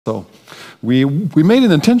So we made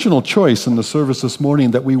an intentional choice in the service this morning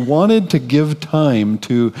that we wanted to give time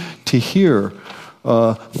to hear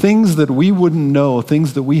things that we wouldn't know,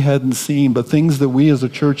 things that we hadn't seen, but things that we as a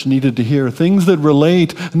church needed to hear, things that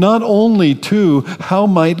relate not only to how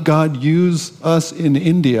might God use us in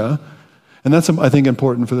India, and that's, I think,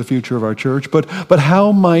 important for the future of our church, but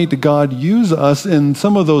how might God use us in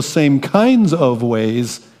some of those same kinds of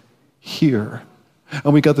ways here?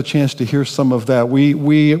 And we got the chance to hear some of that.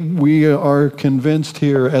 We are convinced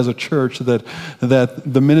here as a church that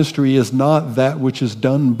the ministry is not that which is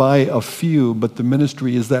done by a few, but the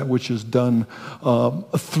ministry is that which is done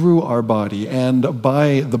through our body and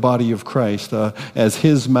by the body of Christ as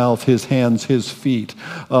His mouth, His hands, His feet,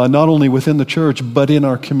 not only within the church, but in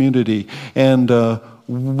our community. And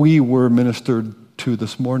we were ministered to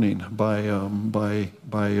this morning by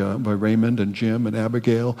Raymond and Jim and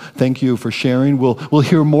Abigail. Thank you for sharing. We'll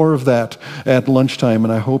hear more of that at lunchtime,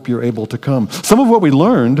 and I hope you're able to come. Some of what we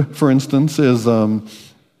learned, for instance, is that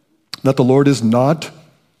the Lord is not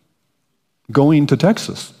going to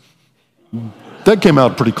Texas. That came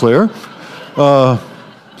out pretty clear.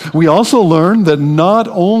 We also learned that not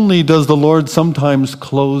only does the Lord sometimes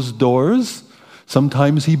close doors,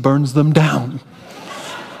 sometimes He burns them down.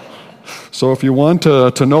 So if you want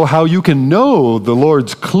to know how you can know the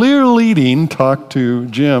Lord's clear leading, talk to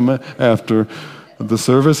Jim after the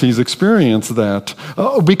service. He's experienced that.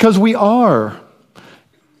 Because we are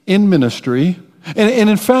in ministry. And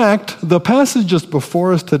in fact, the passage just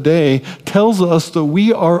before us today tells us that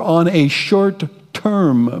we are on a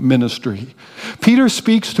short-term ministry. Peter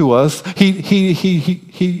speaks to us.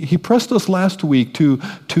 He pressed us last week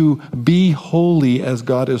to be holy as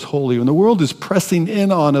God is holy. When the world is pressing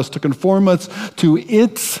in on us to conform us to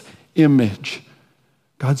its image,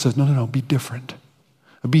 God says, no, be different.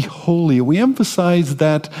 Be holy. We emphasized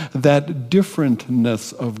that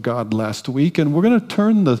differentness of God last week, and we're going to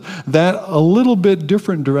turn that a little bit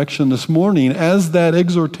different direction this morning. As that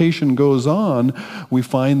exhortation goes on, we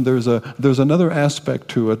find there's another aspect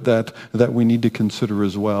to it that we need to consider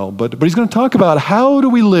as well. But he's going to talk about how do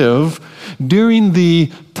we live during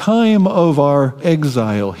the time of our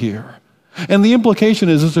exile here. And the implication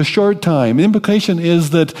is it's a short time. The implication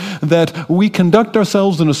is that we conduct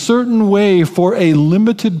ourselves in a certain way for a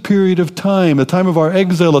limited period of time, the time of our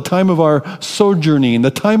exile, the time of our sojourning,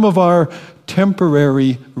 the time of our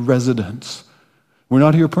temporary residence. We're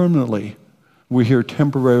not here permanently. We're here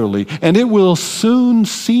temporarily. And it will soon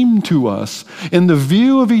seem to us, in the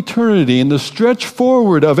view of eternity, in the stretch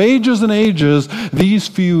forward of ages and ages, these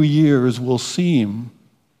few years will seem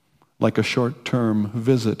like a short-term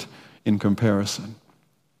visit in comparison.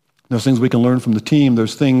 There's things we can learn from the team.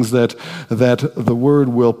 There's things that the Word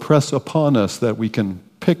will press upon us that we can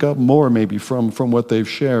pick up more maybe from what they've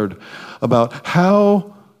shared about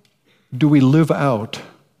how do we live out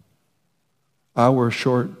our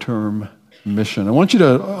short-term mission.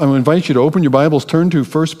 I invite you to open your Bibles, turn to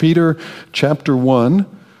 1 Peter chapter 1.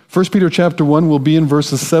 1 Peter chapter 1 will be in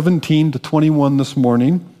verses 17 to 21 this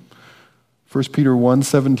morning. 1 Peter 1,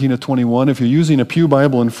 17 to 21. If you're using a pew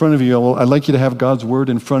Bible in front of you, I'd like you to have God's Word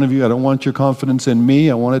in front of you. I don't want your confidence in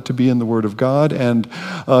me. I want it to be in the Word of God. And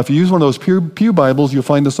if you use one of those pew Bibles, you'll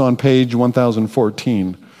find us on page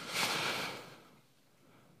 1014.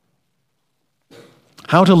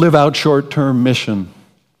 How to live out short-term mission.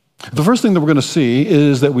 The first thing that we're going to see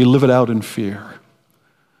is that we live it out in fear.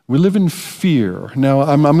 We live in fear. Now,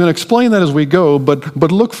 I'm going to explain that as we go, but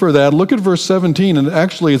look for that. Look at verse 17, and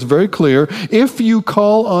actually it's very clear. If you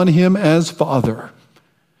call on Him as Father,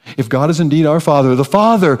 if God is indeed our Father, the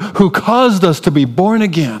Father who caused us to be born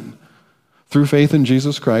again through faith in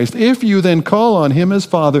Jesus Christ, if you then call on Him as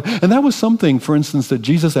Father, and that was something, for instance, that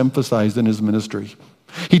Jesus emphasized in His ministry.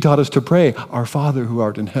 He taught us to pray, Our Father who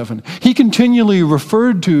art in heaven. He continually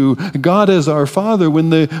referred to God as our Father when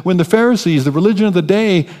the Pharisees, the religion of the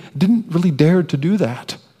day, didn't really dare to do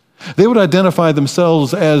that. They would identify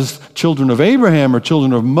themselves as children of Abraham or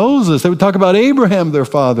children of Moses. They would talk about Abraham, their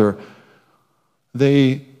father.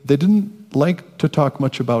 They didn't like to talk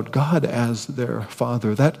much about God as their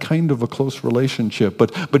Father, that kind of a close relationship.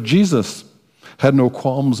 But Jesus had no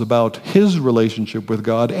qualms about His relationship with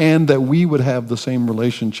God and that we would have the same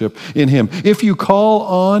relationship in Him. If you call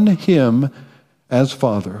on Him as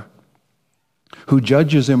Father, who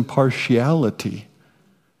judges impartiality,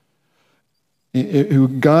 who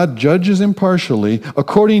God judges impartially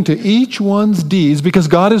according to each one's deeds, because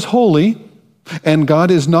God is holy and God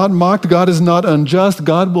is not mocked, God is not unjust,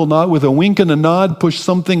 God will not with a wink and a nod push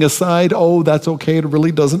something aside, oh, that's okay, it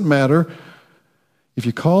really doesn't matter. If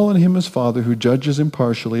you call on him as Father who judges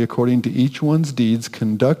impartially according to each one's deeds,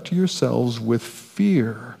 conduct yourselves with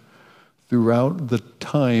fear throughout the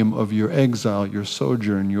time of your exile, your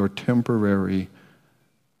sojourn, your temporary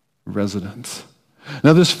residence.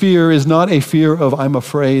 Now, this fear is not a fear of, I'm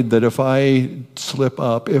afraid that if I slip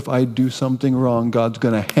up, if I do something wrong, God's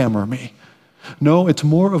going to hammer me. No, it's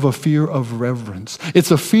more of a fear of reverence.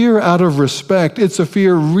 It's a fear out of respect. It's a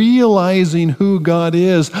fear realizing who God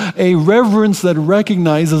is, a reverence that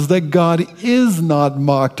recognizes that God is not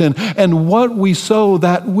mocked, and what we sow,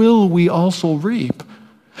 that will we also reap.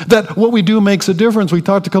 That what we do makes a difference. We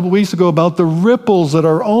talked a couple weeks ago about the ripples that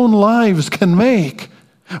our own lives can make.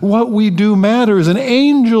 What we do matters, and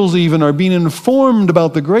angels even are being informed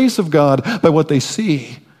about the grace of God by what they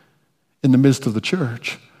see in the midst of the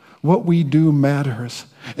church. What we do matters,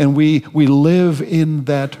 and we live in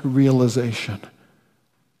that realization,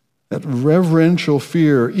 that reverential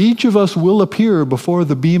fear. Each of us will appear before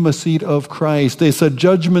the bema seat of Christ. It's a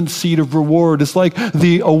judgment seat of reward. It's like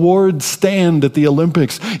the award stand at the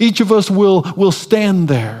Olympics. Each of us will stand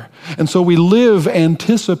there. And so we live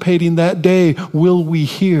anticipating that day. Will we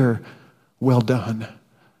hear, "Well done,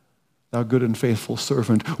 thou good and faithful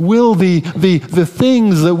servant"? Will the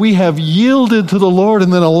things that we have yielded to the Lord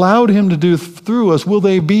and then allowed him to do through us, will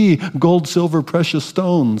they be gold, silver, precious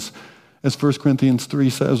stones, as 1 Corinthians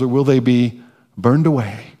 3 says, or will they be burned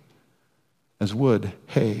away as wood,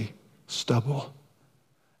 hay, stubble,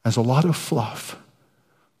 as a lot of fluff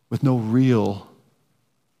with no real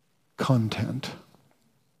content?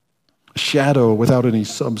 Shadow without any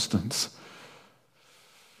substance.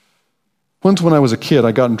 Once when I was a kid,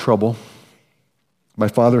 I got in trouble. My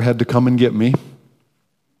father had to come and get me.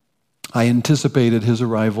 I anticipated his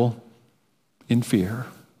arrival in fear.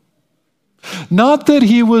 Not that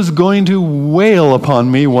he was going to wail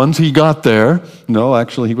upon me once he got there. No,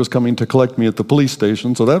 actually, he was coming to collect me at the police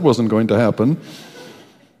station, so that wasn't going to happen.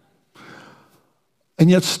 And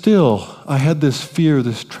yet still, I had this fear,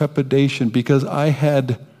 this trepidation, because I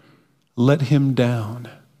had let him down.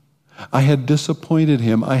 I had disappointed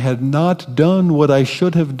him. I had not done what I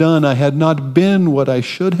should have done. I had not been what I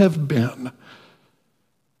should have been.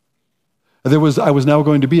 I was now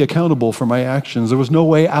going to be accountable for my actions. There was no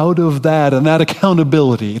way out of that, and that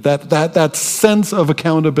accountability, that sense of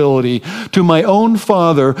accountability to my own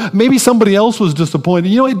father. Maybe somebody else was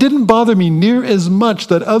disappointed. It didn't bother me near as much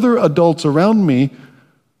that other adults around me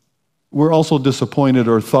were also disappointed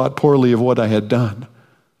or thought poorly of what I had done.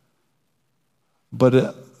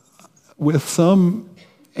 But with some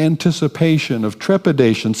anticipation of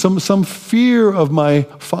trepidation, some fear of my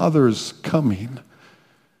father's coming,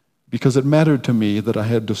 because it mattered to me that I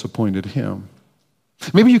had disappointed him.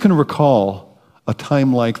 Maybe you can recall a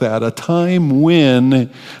time like that, a time when,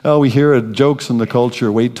 we hear jokes in the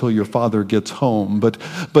culture, wait till your father gets home, but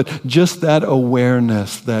just that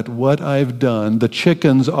awareness that what I've done, the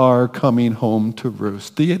chickens are coming home to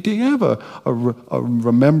roost. Do you have a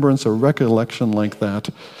remembrance, a recollection like that?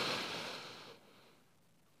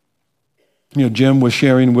 Jim was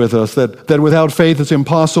sharing with us that without faith it's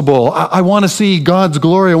impossible. I want to see God's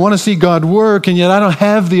glory. I want to see God work, and yet I don't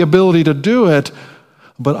have the ability to do it.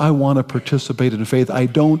 But I want to participate in faith. I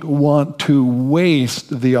don't want to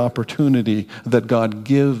waste the opportunity that God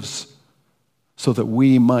gives so that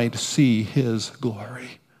we might see his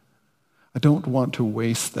glory. I don't want to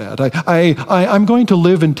waste that. I'm going to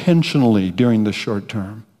live intentionally during the short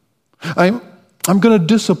term. I'm going to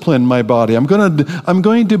discipline my body. I'm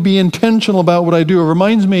going to be intentional about what I do. It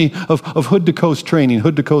reminds me of Hood to Coast training.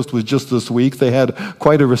 Hood to Coast was just this week. They had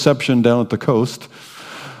quite a reception down at the coast.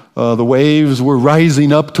 The waves were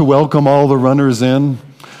rising up to welcome all the runners in.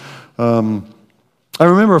 I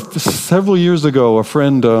remember several years ago, a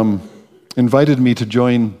friend invited me to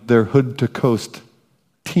join their Hood to Coast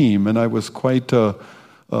team, and I was quite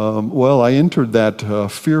I entered that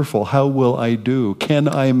fearful. How will I do? Can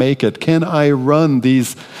I make it? Can I run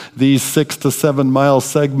these 6 to 7 mile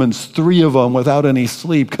segments, 3 of them without any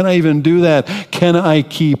sleep? Can I even do that? Can I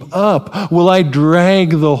keep up? Will I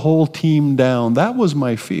drag the whole team down? That was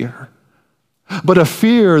my fear. But a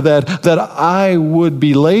fear that I would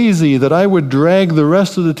be lazy, that I would drag the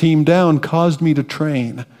rest of the team down, caused me to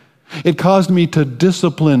train. It caused me to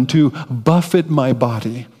discipline, to buffet my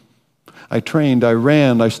body. I trained, I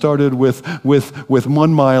ran, I started with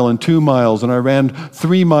 1 mile and 2 miles, and I ran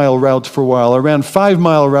 3-mile routes for a while. I ran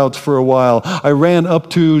 5-mile routes for a while. I ran up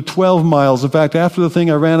to 12 miles. In fact, after the thing,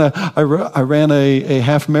 I ran a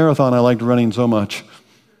half marathon. I liked running so much.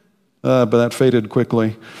 But that faded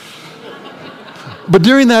quickly. But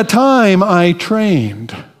during that time, I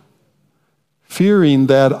trained. fearing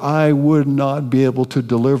that I would not be able to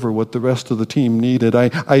deliver what the rest of the team needed.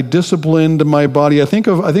 I disciplined my body. I think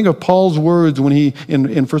of Paul's words when he,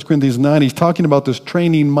 in 1 Corinthians 9, he's talking about this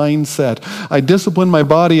training mindset. I discipline my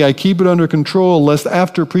body, I keep it under control, lest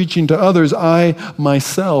after preaching to others, I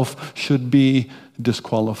myself should be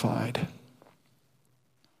disqualified.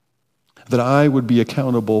 That I would be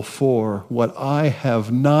accountable for what I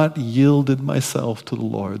have not yielded myself to the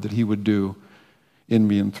Lord, that he would do in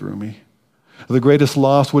me and through me. The greatest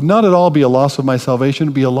loss would not at all be a loss of my salvation. It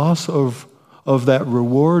would be a loss of that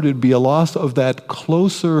reward. It would be a loss of that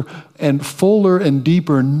closer and fuller and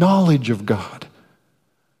deeper knowledge of God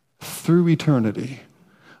through eternity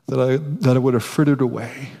that I would have frittered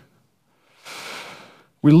away.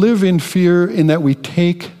 We live in fear in that we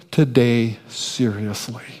take today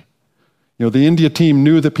seriously. You know, the India team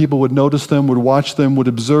knew that people would notice them, would watch them, would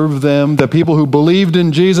observe them, that people who believed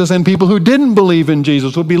in Jesus and people who didn't believe in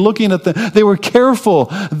Jesus would be looking at them. They were careful.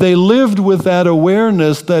 They lived with that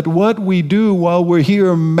awareness that what we do while we're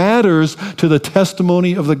here matters to the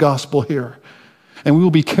testimony of the gospel here. And we will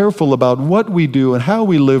be careful about what we do and how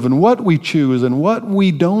we live and what we choose and what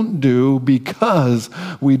we don't do, because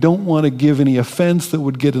we don't want to give any offense that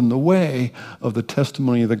would get in the way of the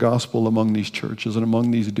testimony of the gospel among these churches and among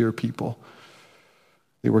these dear people.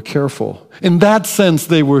 They were careful. In that sense,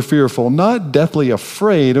 they were fearful, not deathly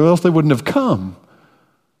afraid, or else they wouldn't have come.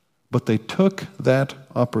 But they took that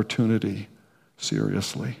opportunity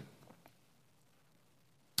seriously.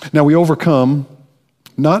 Now, we overcome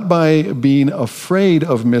not by being afraid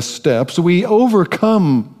of missteps. We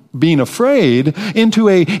overcome being afraid into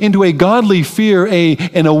a godly fear,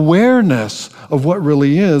 an awareness of what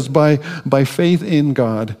really is by faith in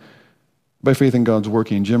God. By faith in God's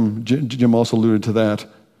working. Jim also alluded to that.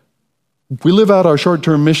 We live out our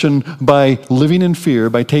short-term mission by living in fear,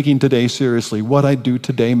 by taking today seriously. What I do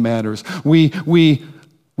today matters. We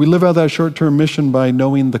live out that short-term mission by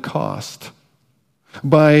knowing the cost.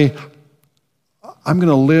 By, I'm going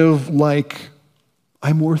to live like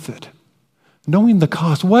I'm worth it. Knowing the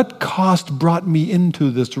cost. What cost brought me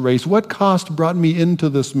into this race? What cost brought me into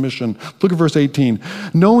this mission? Look at verse 18.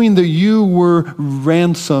 Knowing that you were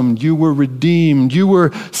ransomed, you were redeemed, you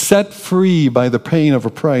were set free by the paying of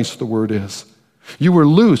a price, the word is. You were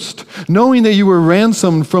loosed, knowing that you were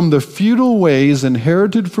ransomed from the futile ways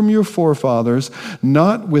inherited from your forefathers,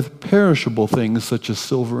 not with perishable things such as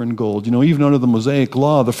silver and gold. You know, even under the Mosaic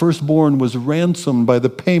law, the firstborn was ransomed by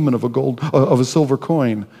the payment of a silver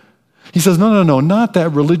coin. He says, no, not that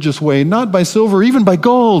religious way, not by silver, even by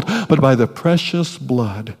gold, but by the precious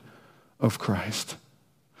blood of Christ,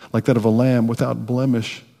 like that of a lamb without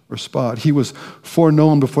blemish or spot. He was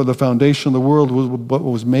foreknown before the foundation of the world, but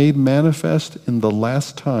was made manifest in the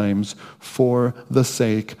last times for the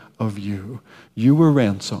sake of you. You were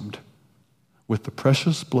ransomed with the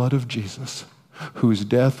precious blood of Jesus, whose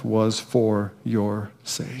death was for your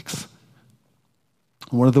sakes.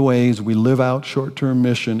 One of the ways we live out short-term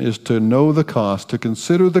mission is to know the cost, to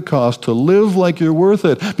consider the cost, to live like you're worth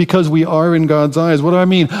it, because we are in God's eyes. What do I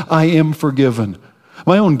mean? I am forgiven.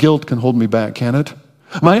 My own guilt can hold me back, can it?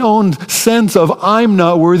 My own sense of I'm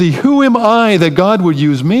not worthy. Who am I that God would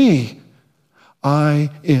use me? I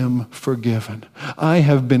am forgiven. I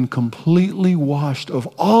have been completely washed of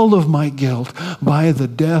all of my guilt by the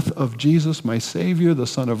death of Jesus, my Savior, the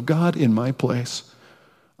Son of God, in my place.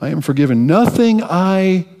 I am forgiven. Nothing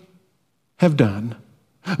I have done,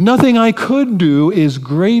 nothing I could do is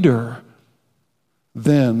greater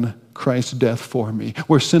than Christ's death for me.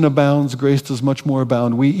 Where sin abounds, grace does much more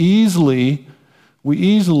abound. We easily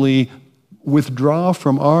withdraw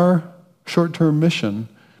from our short-term mission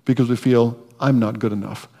because we feel, I'm not good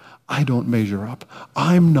enough. I don't measure up.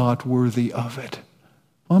 I'm not worthy of it.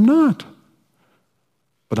 Well, I'm not.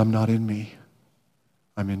 But I'm not in me.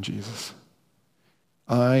 I'm in Jesus.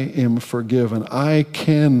 I am forgiven. I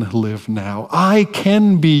can live now. I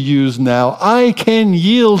can be used now. I can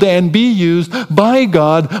yield and be used by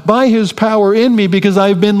God, by His power in me, because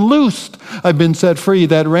I've been loosed. I've been set free.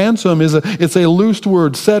 That ransom it's a loosed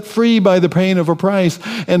word, set free by the paying of a price,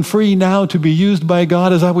 and free now to be used by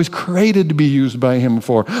God as I was created to be used by Him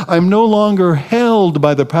for. I'm no longer held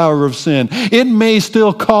by the power of sin. It may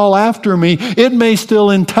still call after me. It may still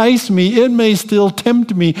entice me. It may still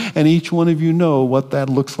tempt me. And each one of you know what that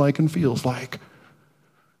looks like and feels like.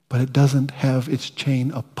 But it doesn't have its chain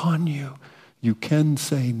upon you. You can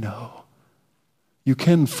say no. You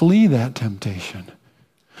can flee that temptation.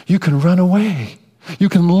 You can run away. You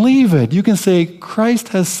can leave it. You can say, Christ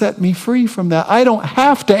has set me free from that. I don't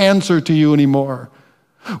have to answer to you anymore.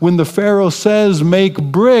 When the Pharaoh says, make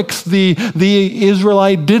bricks, the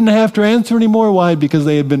Israelite didn't have to answer anymore. Why? Because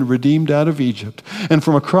they had been redeemed out of Egypt. And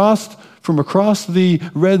from across the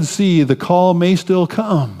Red Sea, the call may still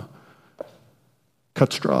come.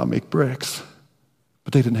 Cut straw, make bricks.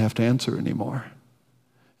 But they didn't have to answer anymore.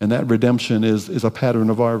 And that redemption is a pattern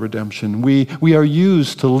of our redemption. We are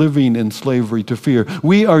used to living in slavery to fear.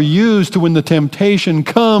 We are used to when the temptation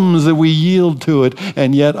comes that we yield to it,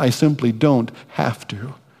 and yet I simply don't have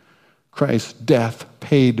to. Christ's death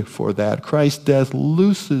paid for that. Christ's death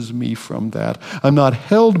looses me from that. I'm not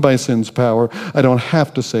held by sin's power. I don't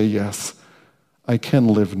have to say yes. I can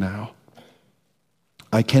live now.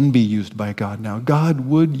 I can be used by God now. God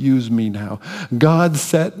would use me now. God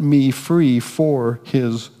set me free for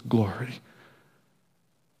his glory.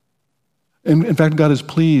 In fact, God is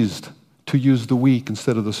pleased to use the weak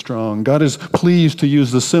instead of the strong. God is pleased to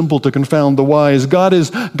use the simple to confound the wise. God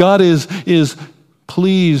is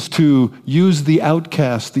pleased to use the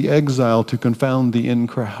outcast, the exile, to confound the in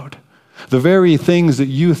crowd. The very things that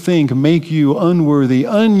you think make you unworthy,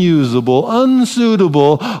 unusable,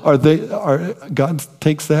 unsuitable, God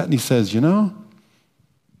takes that and he says,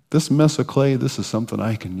 this mess of clay, this is something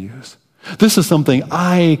I can use. This is something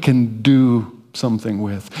I can do something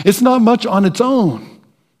with. It's not much on its own.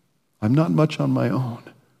 I'm not much on my own.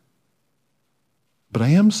 But I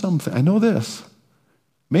am something. I know this.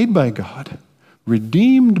 Made by God,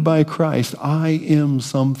 redeemed by Christ, I am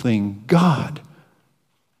something God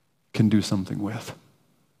can do something with.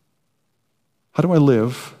 How do I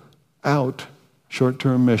live out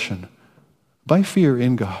short-term mission? By fear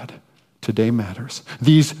in God. Today matters.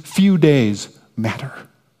 These few days matter.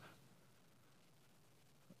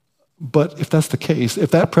 But if that's the case, if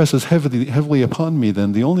that presses heavily upon me,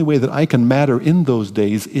 then the only way that I can matter in those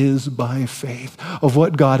days is by faith of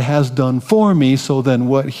what God has done for me, so then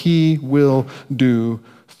what he will do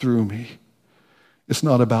through me. It's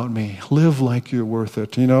not about me. Live like you're worth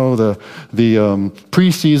it. The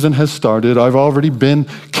preseason has started. I've already been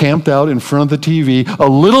camped out in front of the TV, a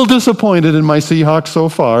little disappointed in my Seahawks so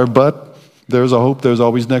far, but there's a hope. There's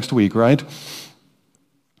always next week, right?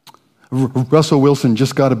 Russell Wilson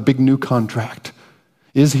just got a big new contract.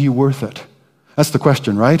 Is he worth it? That's the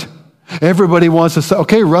question, right? Everybody wants to say,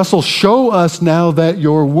 okay, Russell, show us now that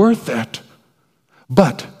you're worth it.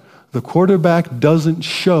 But the quarterback doesn't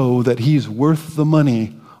show that he's worth the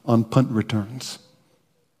money on punt returns.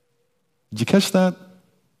 Did you catch that?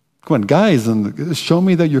 Come on, guys, and show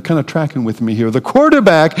me that you're kind of tracking with me here. The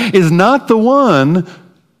quarterback is not the one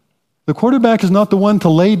to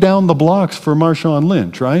lay down the blocks for Marshawn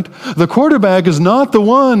Lynch, right? The quarterback is not the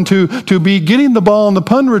one to be getting the ball on the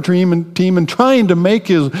punt team and trying to make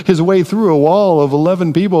his way through a wall of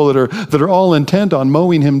 11 people that are all intent on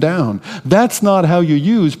mowing him down. That's not how you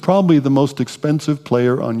use probably the most expensive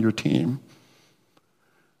player on your team.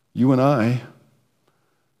 You and I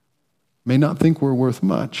may not think we're worth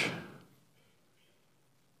much,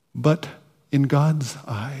 but in God's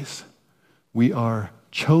eyes, we are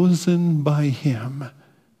chosen by him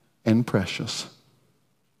and precious.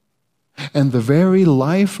 And the very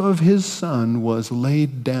life of his Son was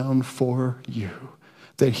laid down for you,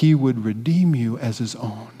 that he would redeem you as his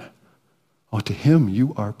own. Oh, to him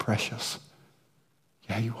you are precious.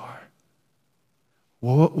 Yeah, you are.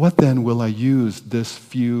 Well, what then will I use this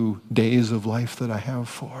few days of life that I have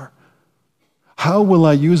for? How will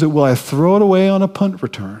I use it? Will I throw it away on a punt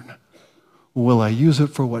return? Will I use it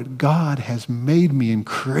for what God has made me and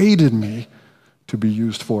created me to be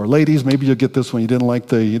used for? Ladies, maybe you'll get this one. You didn't like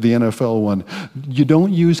the NFL one. You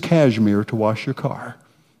don't use cashmere to wash your car,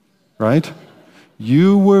 right?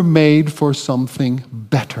 You were made for something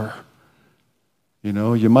better.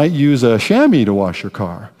 You might use a chamois to wash your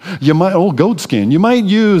car. You might, goat skin. I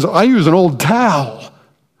use an old towel.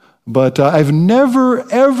 But I've never,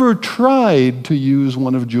 ever tried to use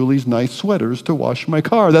one of Julie's nice sweaters to wash my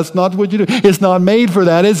car. That's not what you do. It's not made for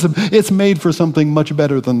that. It's made for something much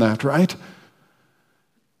better than that, right?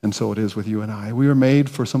 And so it is with you and I. We are made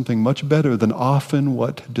for something much better than often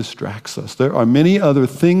what distracts us. There are many other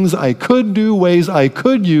things I could do, ways I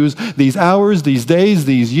could use these hours, these days,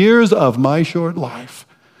 these years of my short life.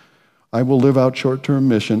 I will live out short-term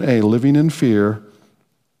mission, living in fear,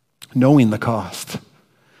 knowing the cost,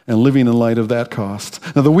 and living in light of that cost.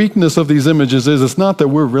 Now, the weakness of these images is it's not that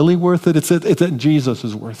we're really worth it, it's that Jesus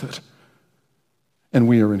is worth it. And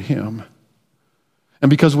we are in him. And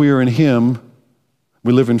because we are in him,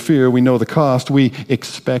 we live in fear, we know the cost, we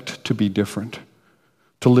expect to be different,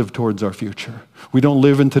 to live towards our future. We don't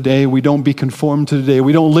live in today, we don't be conformed to today,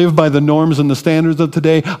 we don't live by the norms and the standards of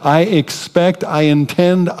today. I expect, I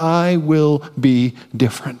intend, I will be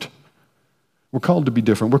different. We're called to be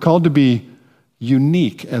different. We're called to be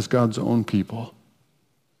unique as God's own people.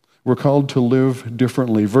 We're called to live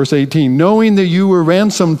differently. Verse 18, knowing that you were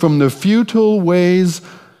ransomed from the futile ways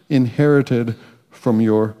inherited from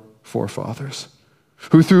your forefathers,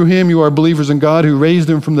 who through him you are believers in God, who raised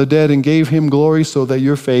him from the dead and gave him glory, so that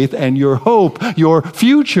your faith and your hope, your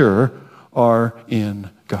future, are in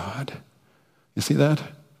God. You see that?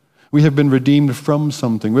 We have been redeemed from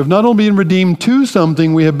something. We have not only been redeemed to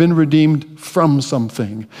something, we have been redeemed from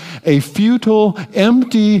something. A futile,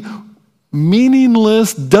 empty,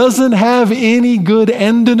 meaningless, doesn't have any good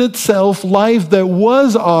end in itself life that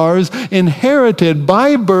was ours, inherited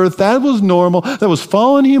by birth. That was normal. That was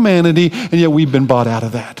fallen humanity, and yet we've been bought out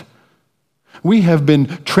of that. We have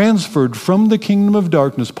been transferred from the kingdom of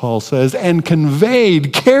darkness, Paul says, and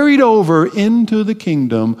conveyed, carried over into the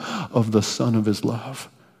kingdom of the Son of his love.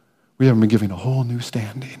 We have been given a whole new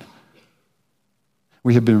standing.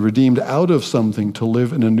 We have been redeemed out of something to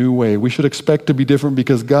live in a new way. We should expect to be different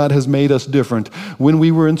because God has made us different. When we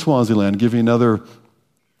were in Swaziland, give you another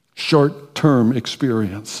short-term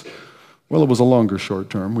experience. Well, it was a longer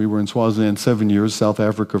short-term. We were in Swaziland 7 years, South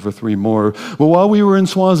Africa for 3 more. Well, while we were in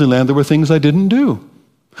Swaziland, there were things I didn't do.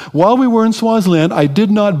 While we were in Swaziland, I did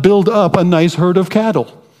not build up a nice herd of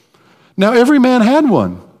cattle. Now, every man had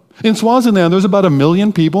one. In Swaziland, there's about 1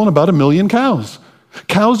 million people and about 1 million cows.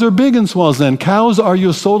 Cows are big in Swaziland. Cows are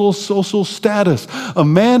your social status. A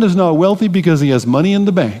man is not wealthy because he has money in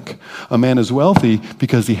the bank. A man is wealthy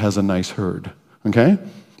because he has a nice herd. Okay?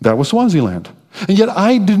 That was Swaziland. And yet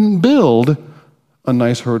I didn't build a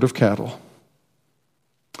nice herd of cattle.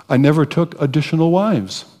 I never took additional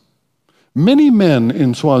wives. Many men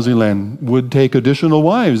in Swaziland would take additional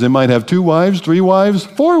wives. They might have 2 wives, 3 wives,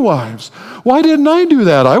 4 wives. Why didn't I do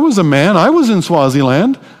that? I was a man. I was in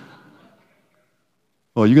Swaziland.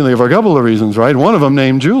 Well, you can think of a couple of reasons, right? One of them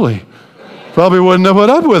named Julie. Probably wouldn't have put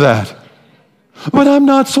up with that. But I'm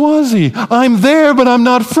not Swazi. I'm there, but I'm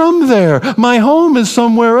not from there. My home is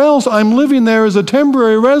somewhere else. I'm living there as a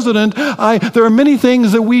temporary resident. There are many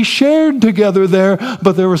things that we shared together there,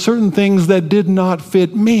 but there were certain things that did not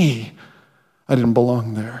fit me. I didn't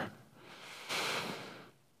belong there.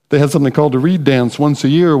 They had something called a reed dance once a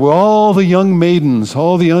year where all the young maidens,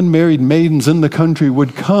 all the unmarried maidens in the country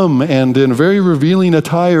would come, and in very revealing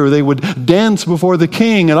attire they would dance before the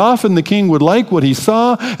king, and often the king would like what he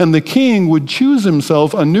saw, and the king would choose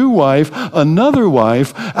himself a new wife, another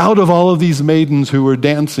wife, out of all of these maidens who were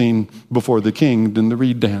dancing before the king in the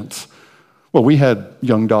reed dance. Well, we had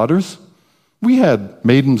young daughters. We had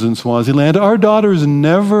maidens in Swaziland. Our daughters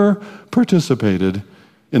never participated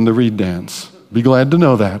in the reed dance. Be glad to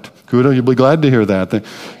know that. Kuda, you'll be glad to hear that. They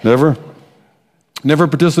never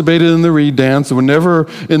participated in the reed dance. They were never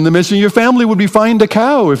in the mission. Your family would be fined a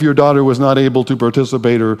cow if your daughter was not able to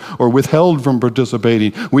participate or withheld from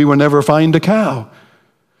participating. We were never fined a cow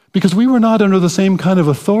because we were not under the same kind of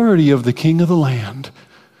authority of the king of the land.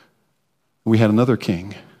 We had another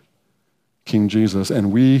king, King Jesus,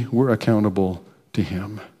 and we were accountable to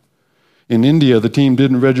him. In India, the team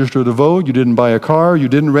didn't register to vote. You didn't buy a car. You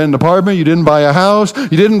didn't rent an apartment. You didn't buy a house.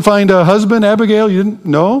 You didn't find a husband, Abigail. You didn't.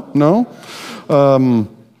 No.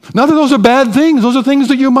 Not that those are bad things. Those are things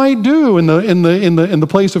that you might do in the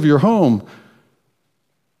place of your home.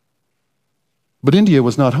 But India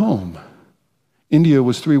was not home. India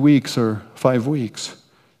was 3 weeks or 5 weeks.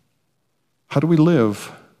 How do we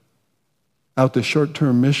live out the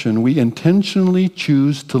short-term mission? We intentionally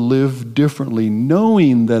choose to live differently,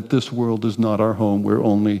 knowing that this world is not our home. We're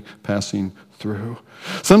only passing through.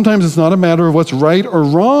 Sometimes it's not a matter of what's right or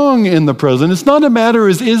wrong in the present. It's not a matter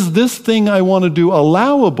of, is this thing I want to do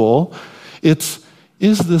allowable? It's,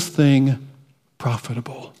 is this thing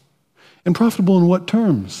profitable? And profitable in what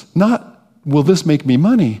terms? Not, will this make me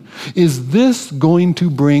money? Is this going to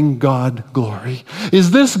bring God glory? Is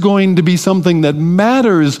this going to be something that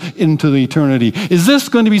matters into the eternity? Is this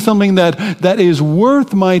going to be something that is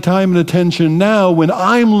worth my time and attention now when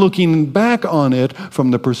I'm looking back on it from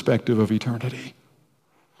the perspective of eternity?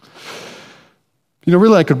 You know,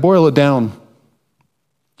 really, I could boil it down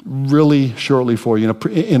really shortly for you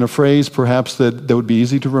in a phrase perhaps that would be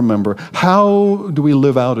easy to remember. How do we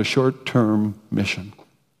live out a short-term mission?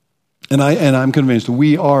 And I'm convinced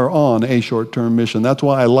we are on a short-term mission. That's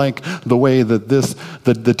why I like the way that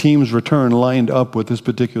the team's return lined up with this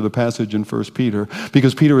particular passage in 1 Peter,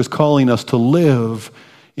 because Peter is calling us to live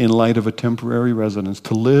in light of a temporary residence,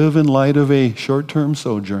 to live in light of a short-term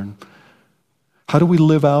sojourn. How do we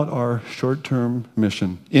live out our short-term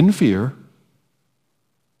mission? In fear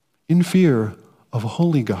of a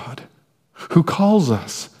holy God who calls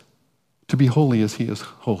us to be holy as he is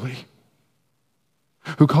holy,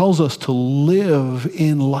 who calls us to live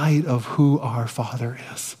in light of who our Father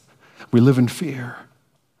is. We live in fear,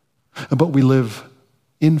 but we live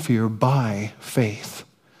in fear by faith.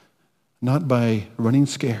 Not by running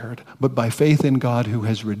scared, but by faith in God who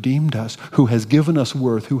has redeemed us, who has given us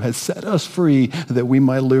worth, who has set us free that we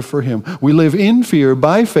might live for him. We live in fear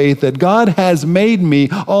by faith that God has made me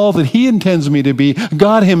all that he intends me to be.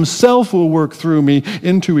 God himself will work through me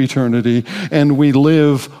into eternity, and we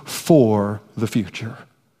live for the future.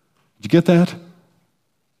 Did you get that?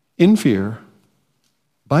 In fear,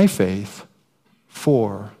 by faith,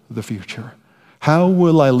 for the future. How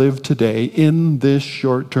will I live today in this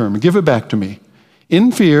short term? Give it back to me.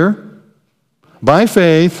 In fear, by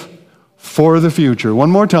faith, for the future. One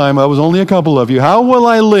more time, I was only a couple of you. How will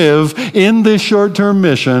I live in this short-term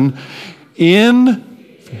mission? In,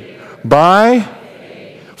 by,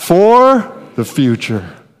 for the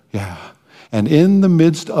future. Yeah. And in the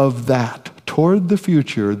midst of that, toward the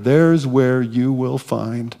future, there's where you will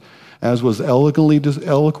find, as was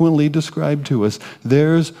eloquently described to us,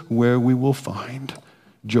 there's where we will find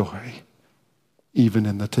joy, even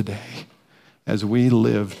in the today, as we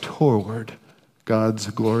live toward God's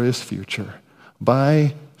glorious future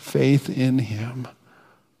by faith in him,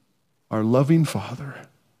 our loving Father,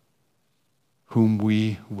 whom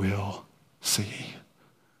we will see.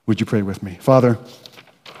 Would you pray with me? Father,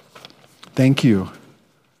 thank you.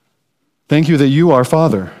 Thank you that you are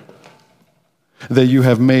Father, that you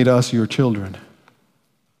have made us your children.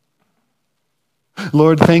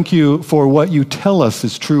 Lord, thank you for what you tell us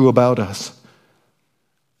is true about us,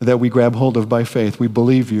 that we grab hold of by faith. We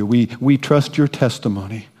believe you. We trust your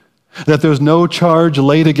testimony, that there's no charge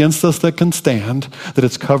laid against us that can stand, that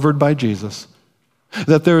it's covered by Jesus,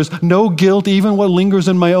 that there's no guilt, even what lingers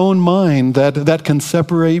in my own mind, that can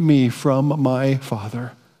separate me from my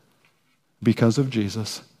Father because of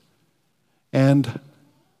Jesus. And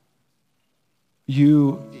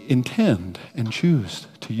you intend and choose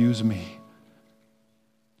to use me,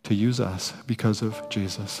 to use us because of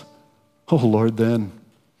Jesus. Oh, Lord, then,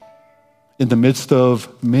 in the midst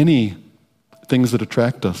of many things that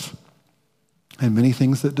attract us and many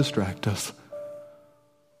things that distract us,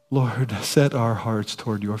 Lord, set our hearts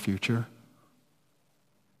toward your future.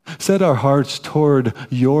 Set our hearts toward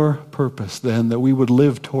your purpose, then, that we would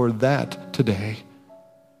live toward that today.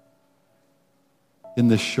 In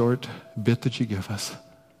this short bit that you give us,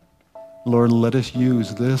 Lord, let us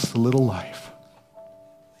use this little life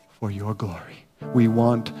for your glory. We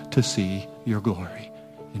want to see your glory.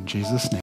 In Jesus' name.